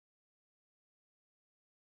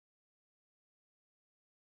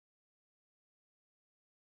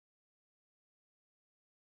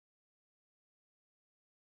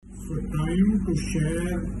time to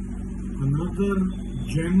share another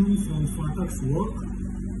gem from Phatak's work.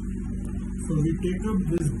 So we take up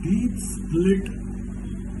this deep split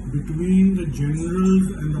between the generals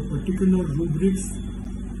and the particular rubrics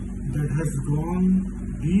that has gone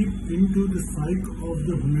deep into the psyche of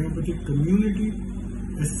the homeopathic community,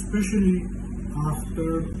 especially after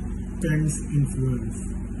Kant's influence.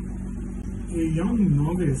 A young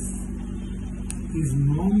novice is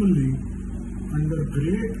normally under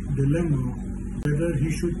great dilemma whether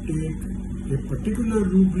he should take a particular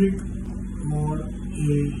rubric or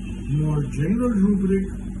a more general rubric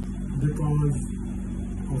because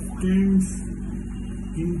of Kant's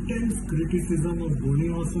intense criticism of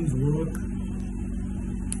Bonniausen's work,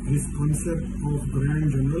 his concept of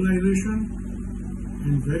grand generalization,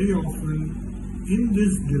 and very often in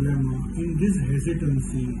this dilemma, in this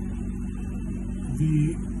hesitancy,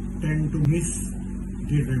 we tend to miss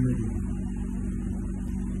the remedy.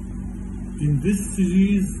 In this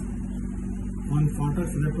series on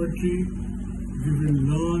Phatak's repertory, we will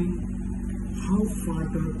learn how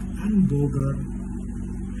Phatak and Boger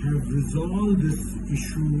have resolved this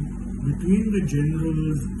issue between the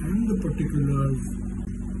generals and the particulars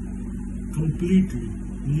completely,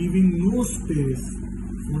 leaving no space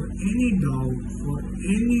for any doubt, for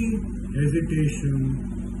any hesitation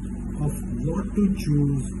of what to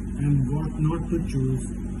choose and what not to choose.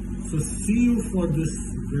 So see you for this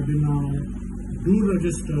webinar. Do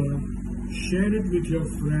register, share it with your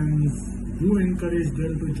friends, do encourage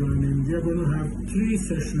them to join in. We are going to have 3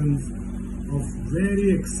 sessions of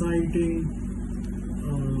very exciting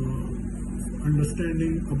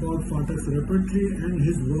understanding about Phatak's repertory and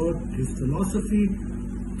his work, his philosophy.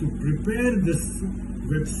 To prepare this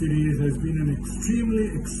web series has been an extremely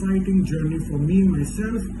exciting journey for me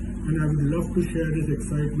myself, and I would love to share this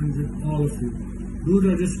excitement with all of you. Do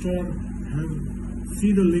register,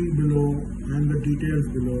 see the link below and the details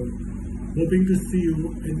below. Hoping to see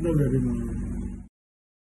you in the webinar.